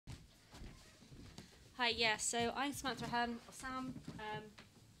Hi, yeah, so I'm Samantha Ahern, or Sam.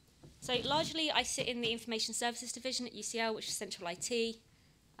 So largely I sit in the Information Services Division at UCL, which is central IT.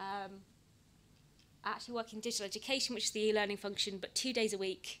 I actually work in digital education, which is the e-learning function, but 2 days a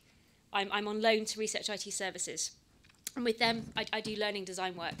week I'm on loan to Research IT Services. And with them, I do learning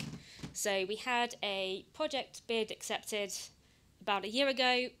design work. So we had a project bid accepted about a year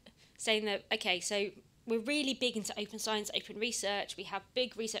ago saying that, okay, so we're really big into open science, open research. We have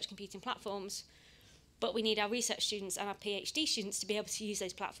big research computing platforms, but we need our research students and our PhD students to be able to use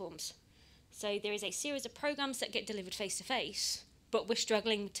those platforms. So there is a series of programs that get delivered face-to-face, but we're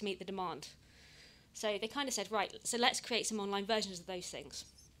struggling to meet the demand. So they kind of said, right, so let's create some online versions of those things.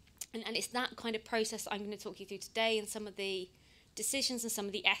 And it's that kind of process that I'm going to talk you through today, and some of the decisions and some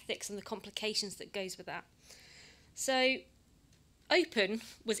of the ethics and the complications that goes with that. So open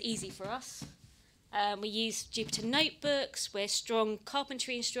was easy for us. We use Jupyter Notebooks, we're strong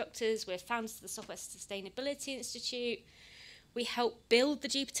carpentry instructors, we're founders of the Software Sustainability Institute. We help build the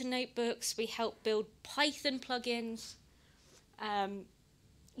Jupyter Notebooks, we help build Python plugins.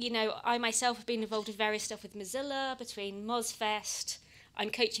 I myself have been involved in various stuff with Mozilla, between MozFest.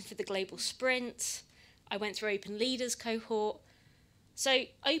 I'm coaching for the Global Sprint. I went through Open Leaders cohort. So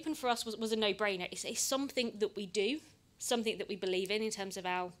open for us was a no-brainer. It's something that we do, something that we believe in terms of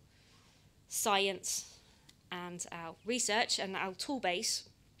our science and our research and our tool base.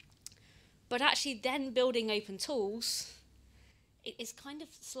 But actually then building open tools is kind of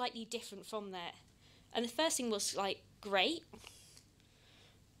slightly different from there. And the first thing was like, great,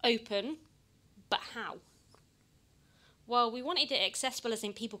 open, but how? Well, we wanted it accessible as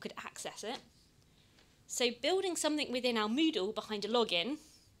in people could access it. So building something within our Moodle behind a login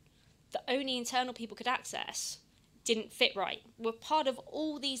that only internal people could access didn't fit right. We're part of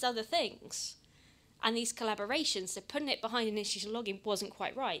all these other things and these collaborations, so putting it behind an institutional login wasn't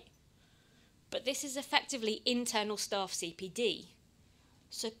quite right. But this is effectively internal staff CPD.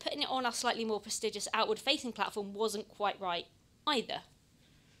 So putting it on our slightly more prestigious outward-facing platform wasn't quite right either.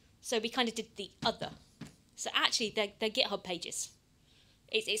 So we kind of did the other. So actually, they're GitHub pages.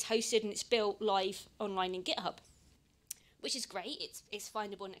 It's hosted and it's built live online in GitHub, which is great. It's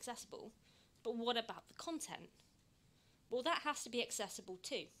findable and accessible. But what about the content? Well, that has to be accessible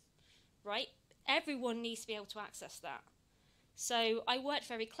too, right? Everyone needs to be able to access that. So I worked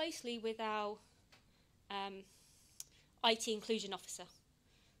very closely with our IT inclusion officer,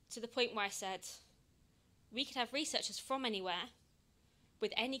 to the point where I said, we could have researchers from anywhere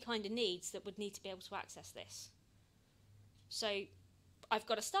with any kind of needs that would need to be able to access this. So I've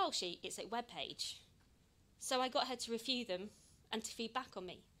got a style sheet, it's a web page. So I got her to review them and to feed back on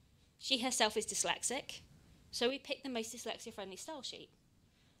me. She herself is dyslexic, so we picked the most dyslexia-friendly style sheet.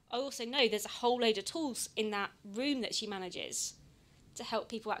 I also know there's a whole load of tools in that room that she manages to help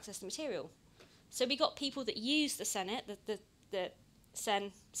people access the material. So we got people that use the Senate, the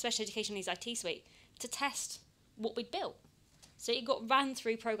SEN, Special Education Needs IT Suite, to test what we'd built. So it got ran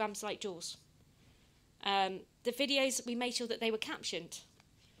through programs like JAWS. The videos, we made sure that they were captioned.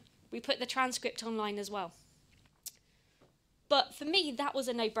 We put the transcript online as well. But for me, that was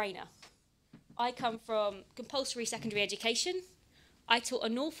a no-brainer. I come from compulsory secondary education. I taught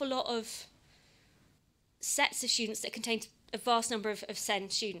an awful lot of sets of students that contained a vast number of SEN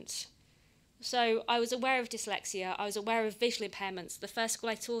students. So I was aware of dyslexia, I was aware of visual impairments. The first school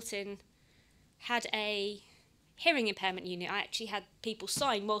I taught in had a hearing impairment unit. I actually had people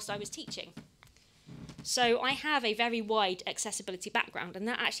sign whilst I was teaching. So I have a very wide accessibility background, and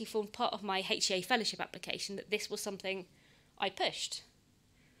that actually formed part of my HEA fellowship application, that this was something I pushed.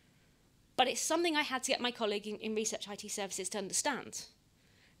 But it's something I had to get my colleague in Research IT Services to understand.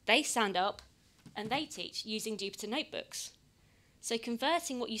 They stand up and they teach using Jupyter Notebooks. So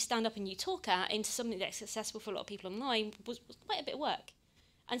converting what you stand up and you talk at into something that's accessible for a lot of people online was quite a bit of work.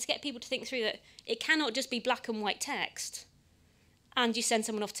 And to get people to think through that it cannot just be black and white text and you send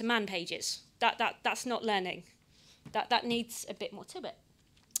someone off to man pages. That's not learning. That needs a bit more to it.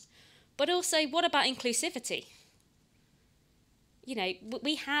 But also, what about inclusivity? You know,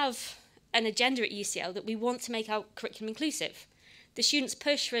 we have an agenda at UCL that we want to make our curriculum inclusive. The students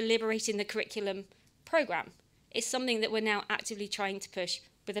push for liberating the curriculum programme. It's something that we're now actively trying to push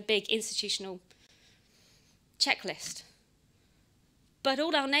with a big institutional checklist. But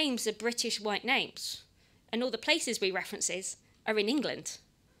all our names are British white names, and all the places we references are in England.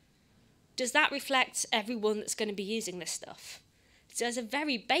 Does that reflect everyone that's going to be using this stuff? So as a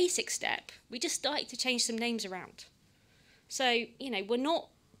very basic step, we just started to change some names around. So, we're not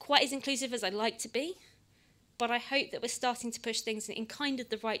quite as inclusive as I'd like to be, but I hope that we're starting to push things in kind of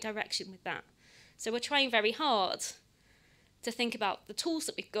the right direction with that. So we're trying very hard to think about the tools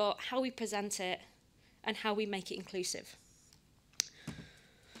that we've got, how we present it, and how we make it inclusive.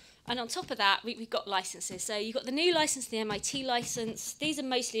 And on top of that, we've got licenses. So you've got the new license, the MIT license. These are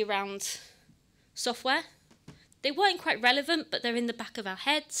mostly around software. They weren't quite relevant, but they're in the back of our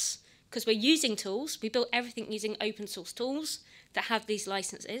heads because we're using tools. We built everything using open source tools that have these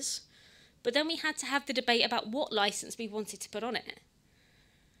licenses. But then we had to have the debate about what license we wanted to put on it.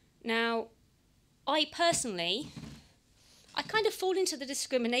 Now, I personally, I kind of fall into the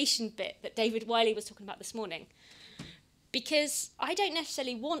discrimination bit that David Wiley was talking about this morning, because I don't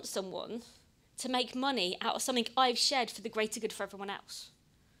necessarily want someone to make money out of something I've shared for the greater good for everyone else.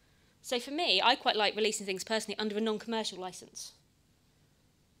 So for me, I quite like releasing things personally under a non-commercial license.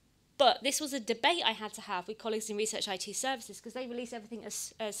 But this was a debate I had to have with colleagues in Research IT Services because they release everything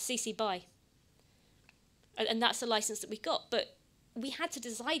as CC BY. And that's the license that we got. But we had to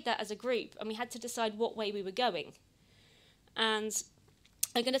decide that as a group, and we had to decide what way we were going. And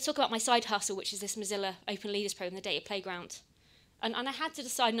I'm going to talk about my side hustle, which is this Mozilla Open Leaders Program, the Data Playground. And I had to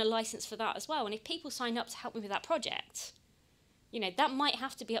decide on a license for that as well. And if people sign up to help me with that project, you know, that might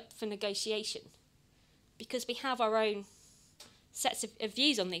have to be up for negotiation because we have our own sets of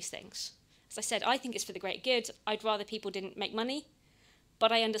views on these things. As I said, I think it's for the great good. I'd rather people didn't make money,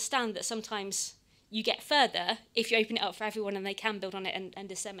 but I understand that sometimes you get further if you open it up for everyone and they can build on it and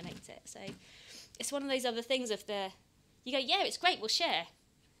disseminate it. So it's one of those other things of you go, yeah, it's great, we'll share.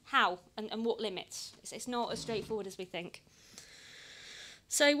 How and what limits? It's not as straightforward as we think.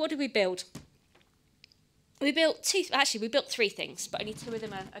 So what did we build? We built three things, but only two of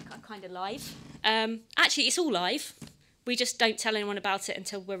them are kind of live. Actually, it's all live. We just don't tell anyone about it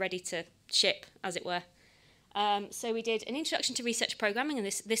until we're ready to ship, as it were. So we did an introduction to research programming, and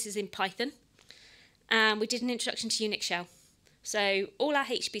this is in Python. And we did an introduction to Unix shell. So all our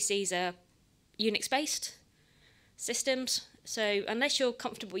HPCs are Unix-based systems. So unless you're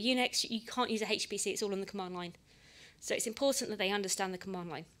comfortable with Unix, you can't use a HPC. It's all on the command line. So it's important that they understand the command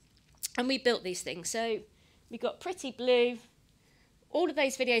line. And we built these things. So we got Pretty Blue. All of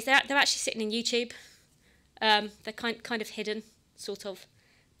those videos, they're actually sitting in YouTube. They're kind of hidden, sort of.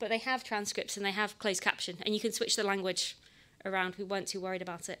 But they have transcripts and they have closed caption. And you can switch the language around. We weren't too worried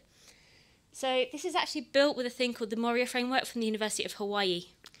about it. So this is actually built with a thing called the Moria framework from the University of Hawaii.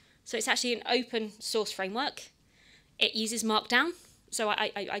 So it's actually an open source framework. It uses Markdown. So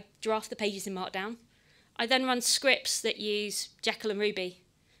I draft the pages in Markdown. I then run scripts that use Jekyll and Ruby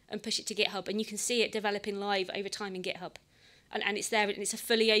and push it to GitHub. And you can see it developing live over time in GitHub. And it's there, and it's a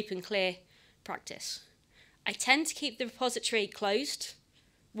fully open, clear practice. I tend to keep the repository closed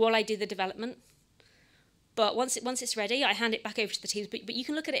while I do the development. But once it's ready, I hand it back over to the teams. But you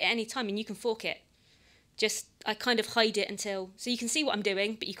can look at it at any time and you can fork it. Just, I kind of hide it until, so you can see what I'm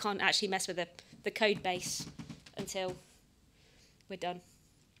doing, but you can't actually mess with the code base until we're done.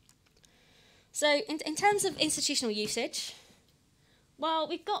 So in terms of institutional usage, well,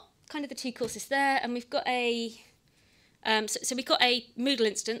 we've got kind of the two courses there, and we've got a, so we've got a Moodle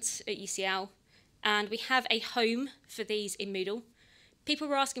instance at UCL, and we have a home for these in Moodle. People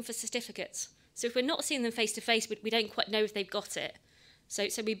were asking for certificates. So if we're not seeing them face-to-face, we don't quite know if they've got it. So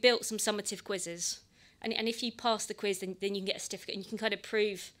we built some summative quizzes. And if you pass the quiz, then you can get a certificate, and you can kind of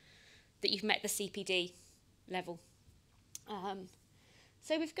prove that you've met the CPD level.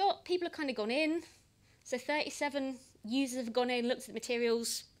 So we've got, people have kind of gone in. So 37 users have gone in, looked at the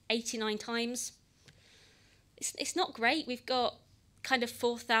materials 89 times. It's not great. We've got kind of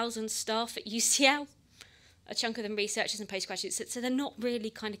 4,000 staff at UCL, a chunk of them researchers and postgraduates, so they're not really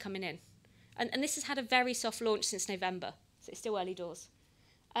kind of coming in. And this has had a very soft launch since November, so it's still early doors.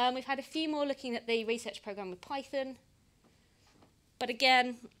 We've had a few more looking at the research program with Python, but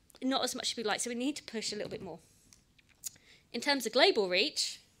again, not as much as we'd like, so we need to push a little bit more. In terms of global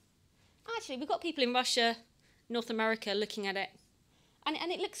reach, actually, we've got people in Russia, North America looking at it, and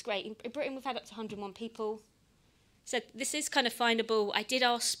it looks great. In Britain, we've had up to 101 people. So this is kind of findable. I did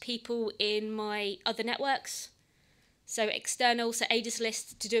ask people in my other networks, so external, so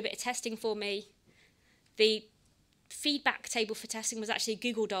ADASList, to do a bit of testing for me. The feedback table for testing was actually a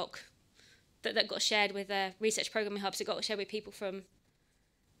Google Doc that got shared with Research Programming Hubs. It got shared with people from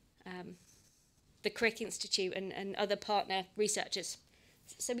the Crick Institute and other partner researchers.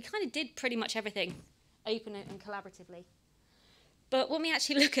 So we kind of did pretty much everything open and collaboratively. But when we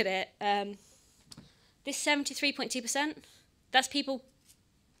actually look at it, this 73.2%, that's people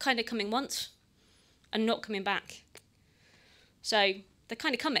kind of coming once and not coming back. So they're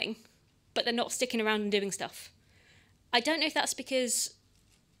kind of coming, but they're not sticking around and doing stuff. I don't know if that's because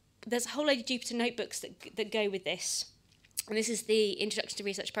there's a whole load of Jupyter notebooks that go with this. And this is the Introduction to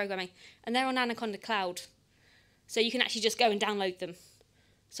Research Programming. And they're on Anaconda Cloud. So you can actually just go and download them.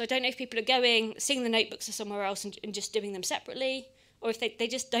 So I don't know if people are going, seeing the notebooks are somewhere else and just doing them separately, or if they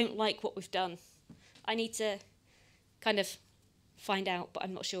just don't like what we've done. I need to kind of find out, but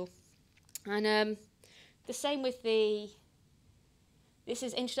I'm not sure. And the same with this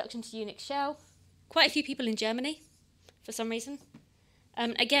is Introduction to Unix Shell. Quite a few people in Germany, for some reason.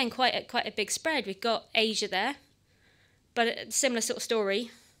 Again, quite a big spread. We've got Asia there, but a similar sort of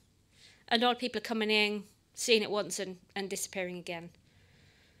story. A lot of people are coming in, seeing it once and disappearing again.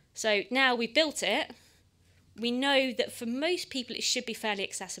 So now we've built it, we know that for most people it should be fairly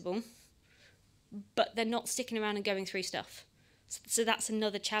accessible, but they're not sticking around and going through stuff. So that's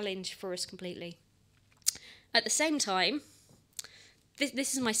another challenge for us completely. At the same time,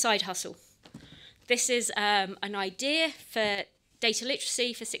 this is my side hustle. This is an idea for data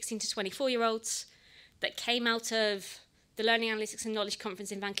literacy for 16 to 24-year-olds that came out of the Learning Analytics and Knowledge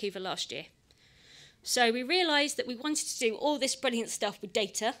Conference in Vancouver last year. So we realised that we wanted to do all this brilliant stuff with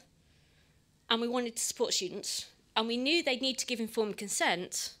data, and we wanted to support students, and we knew they'd need to give informed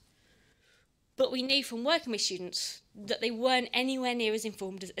consent, but we knew from working with students that they weren't anywhere near as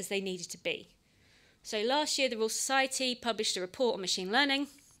informed as they needed to be. So last year, the Royal Society published a report on machine learning,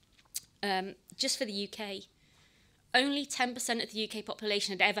 just for the UK. Only 10% of the UK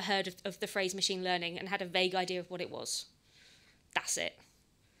population had ever heard of the phrase machine learning and had a vague idea of what it was. That's it.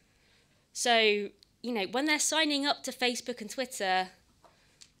 So, you know, when they're signing up to Facebook and Twitter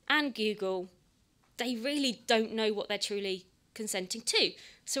and Google, they really don't know what they're truly consenting to.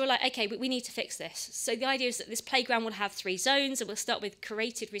 So we're like, okay, we need to fix this. So the idea is that this playground will have 3 zones, and we'll start with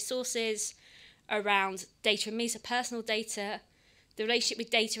curated resources around data and me, so personal data, the relationship with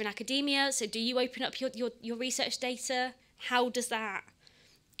data and academia. So do you open up your research data? How does that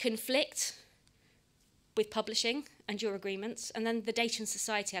conflict with publishing and your agreements? And then the data and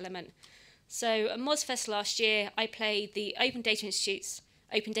society element. So at MozFest last year, I played the Open Data Institute's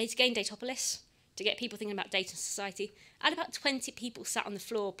Open Data game, Datapolis, to get people thinking about data and society. I had about 20 people sat on the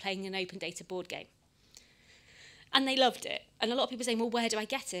floor playing an open data board game. And they loved it. And a lot of people saying, well, where do I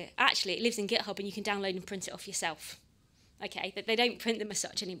get it? Actually, it lives in GitHub and you can download and print it off yourself. Okay, they don't print them as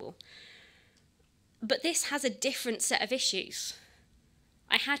such anymore. But this has a different set of issues.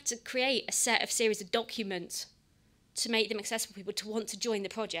 I had to create a series of documents to make them accessible for people to want to join the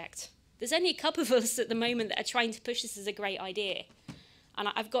project. There's only a couple of us at the moment that are trying to push this as a great idea. And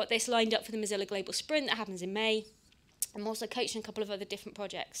I've got this lined up for the Mozilla Global Sprint that happens in May. I'm also coaching a couple of other different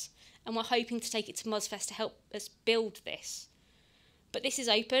projects. And we're hoping to take it to MozFest to help us build this. But this is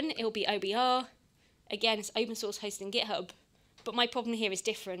open, it will be OBR. Again, it's open source hosted in GitHub. But my problem here is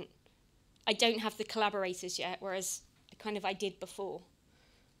different. I don't have the collaborators yet, whereas I did before.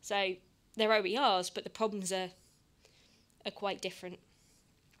 So they're OERs, but the problems are quite different.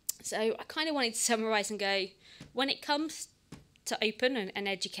 So I kind of wanted to summarise and go, when it comes to open and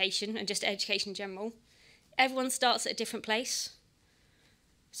education, and just education in general, everyone starts at a different place.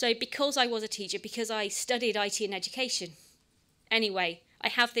 So because I was a teacher, because I studied IT and education, anyway, I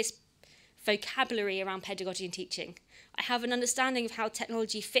have this vocabulary around pedagogy and teaching. I have an understanding of how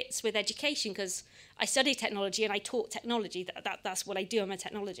technology fits with education because I studied technology and I taught technology. That's what I do. I'm a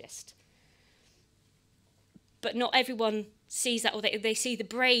technologist. But not everyone sees that, or they see the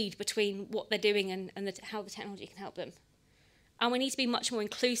braid between what they're doing and how the technology can help them. And we need to be much more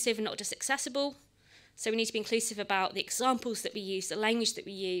inclusive and not just accessible. So we need to be inclusive about the examples that we use, the language that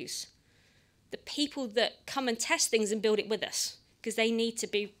we use, the people that come and test things and build it with us, because they need to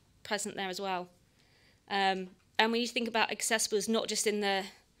be present there as well. And we need to think about accessible as not just in the,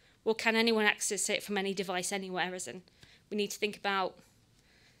 well, can anyone access it from any device anywhere, as in we need to think about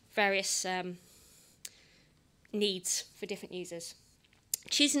various needs for different users.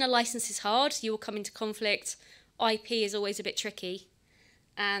 Choosing a license is hard. You will come into conflict. IP is always a bit tricky.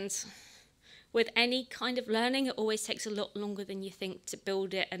 And with any kind of learning, it always takes a lot longer than you think to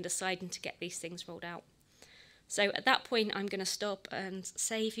build it and decide and to get these things rolled out. So at that point, I'm going to stop and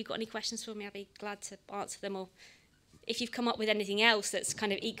say, if you've got any questions for me, I'll be glad to answer them. Or if you've come up with anything else that's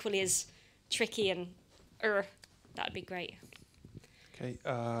kind of equally as tricky and that would be great. Okay,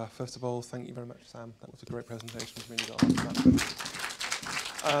 first of all, thank you very much, Sam. That was a great presentation. Really got on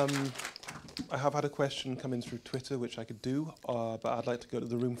that. I have had a question come in through Twitter, which I could do, but I'd like to go to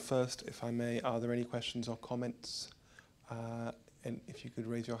the room first, if I may. Are there any questions or comments? And if you could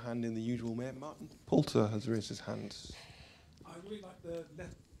raise your hand in the usual way. Martin Poulter has raised his hand. I really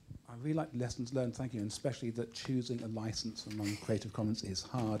like the lessons learned, thank you, and especially that choosing a license among Creative Commons is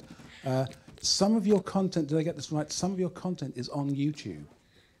hard. Some of your content, did I get this right? Some of your content is on YouTube.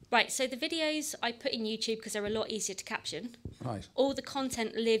 Right, so the videos I put in YouTube because they're a lot easier to caption. Right. All the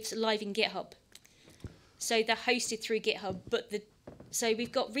content lives live in GitHub. So they're hosted through GitHub, but So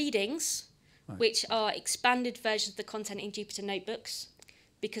we've got readings, Right. which are expanded versions of the content in Jupyter Notebooks,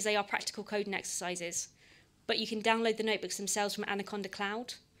 because they are practical coding exercises. But you can download the notebooks themselves from Anaconda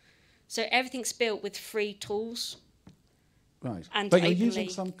Cloud. So everything's built with free tools. Right. And But you're openly. using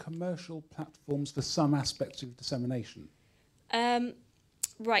some commercial platforms for some aspects of dissemination.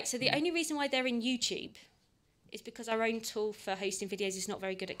 Right, so the only reason why they're in YouTube is because our own tool for hosting videos is not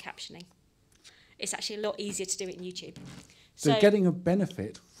very good at captioning. It's actually a lot easier to do it in YouTube. So getting a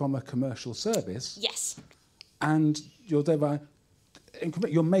benefit from a commercial service, Yes, and you're thereby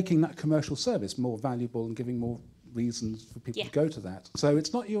you're making that commercial service more valuable and giving more reasons for people Yeah. to go to that. So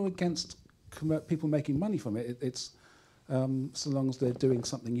it's not you're against people making money from it. It's so long as they're doing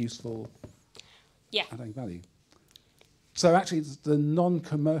something useful, yeah. adding value. So actually, it's the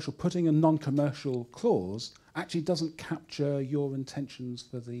non-commercial, putting a non-commercial clause actually doesn't capture your intentions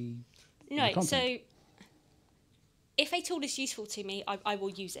for the No, content. so if a tool is useful to me, I will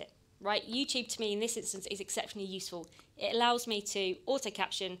use it, right? YouTube, to me, in this instance, is exceptionally useful. It allows me to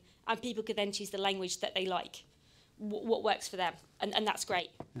auto-caption, and people could then choose the language that they like, what works for them, and that's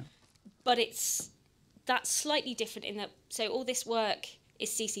great. Yeah. But that's slightly different in that, so all this work is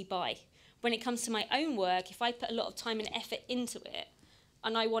CC BY. When it comes to my own work, if I put a lot of time and effort into it,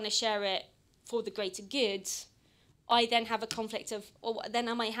 and I want to share it for the greater good, I then have a conflict of, or then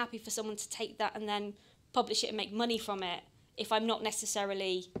am I happy for someone to take that and then publish it and make money from it if I'm not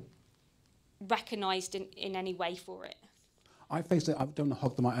necessarily recognised in any way for it? I faced it. I don't want to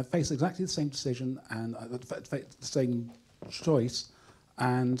hog the mic. I faced exactly the same decision and the same choice.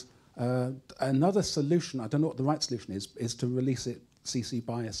 And another solution, I don't know what the right solution is to release it CC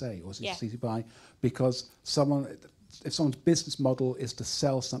BY SA or CC BY, because if someone's business model is to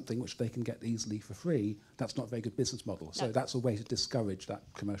sell something which they can get easily for free, that's not a very good business model. So No. that's a way to discourage that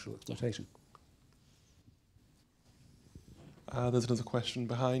commercial exploitation. There's another question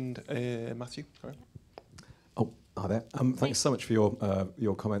behind Matthew. Sorry. Oh, hi there. Thanks so much for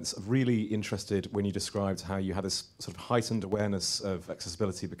your comments. I'm really interested when you described how you had this sort of heightened awareness of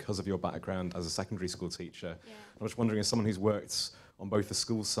accessibility because of your background as a secondary school teacher. Yeah. I was wondering, as someone who's worked on both the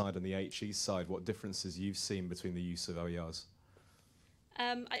school side and the HE side, what differences you've seen between the use of OERs?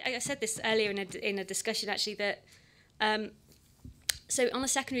 I said this earlier in a discussion, actually, that so on a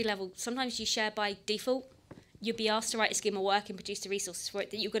secondary level, sometimes you share by default. You'll be asked to write a scheme of work and produce the resources for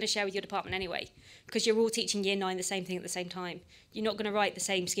it that you're going to share with your department anyway, because you're all teaching Year 9 the same thing at the same time. You're not going to write the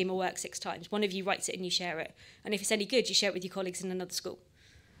same scheme of work 6 times. One of you writes it and you share it. And if it's any good, you share it with your colleagues in another school.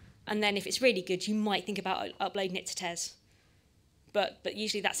 And then if it's really good, you might think about uploading it to TES. But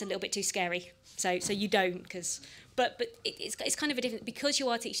usually that's a little bit too scary. So you don't, because... But it's kind of a different... Because you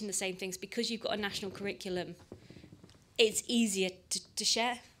are teaching the same things, because you've got a national curriculum, it's easier to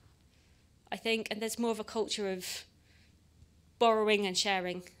share, I think, and there's more of a culture of borrowing and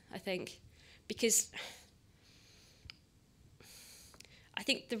sharing, I think, because I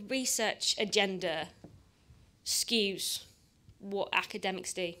think the research agenda skews what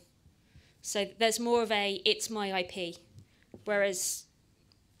academics do. So there's more of a, it's my IP, whereas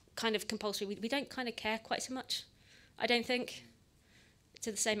kind of compulsory, we don't kind of care quite so much, I don't think,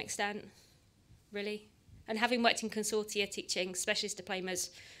 to the same extent, really. And having worked in consortia teaching specialist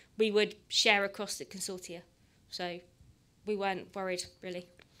diplomas, we would share across the consortia. So we weren't worried, really,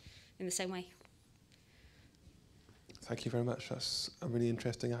 in the same way. Thank you very much. That's a really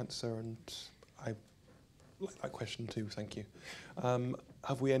interesting answer, and I like that question too. Thank you.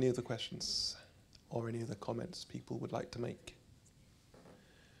 Have we any other questions or any other comments people would like to make?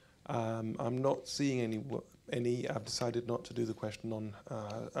 I'm not seeing any. I've decided not to do the question on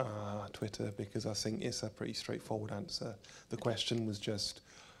Twitter because I think it's a pretty straightforward answer. The question was just,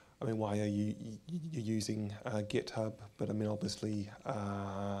 I mean, why are you using GitHub? But I mean, obviously,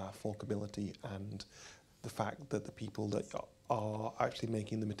 forkability and the fact that the people that are actually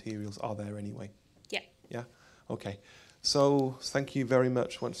making the materials are there anyway. Yeah. Yeah? Okay. So thank you very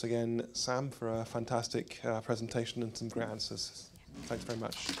much once again, Sam, for a fantastic presentation and some great answers. Thanks very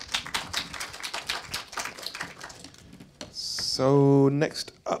much. So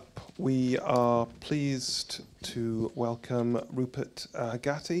next up, we are pleased to welcome Rupert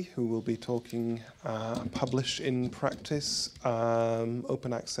Gatti, who will be talking Publish in Practice,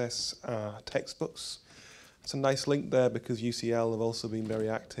 open access textbooks. It's a nice link there because UCL have also been very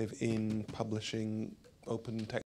active in publishing open textbooks.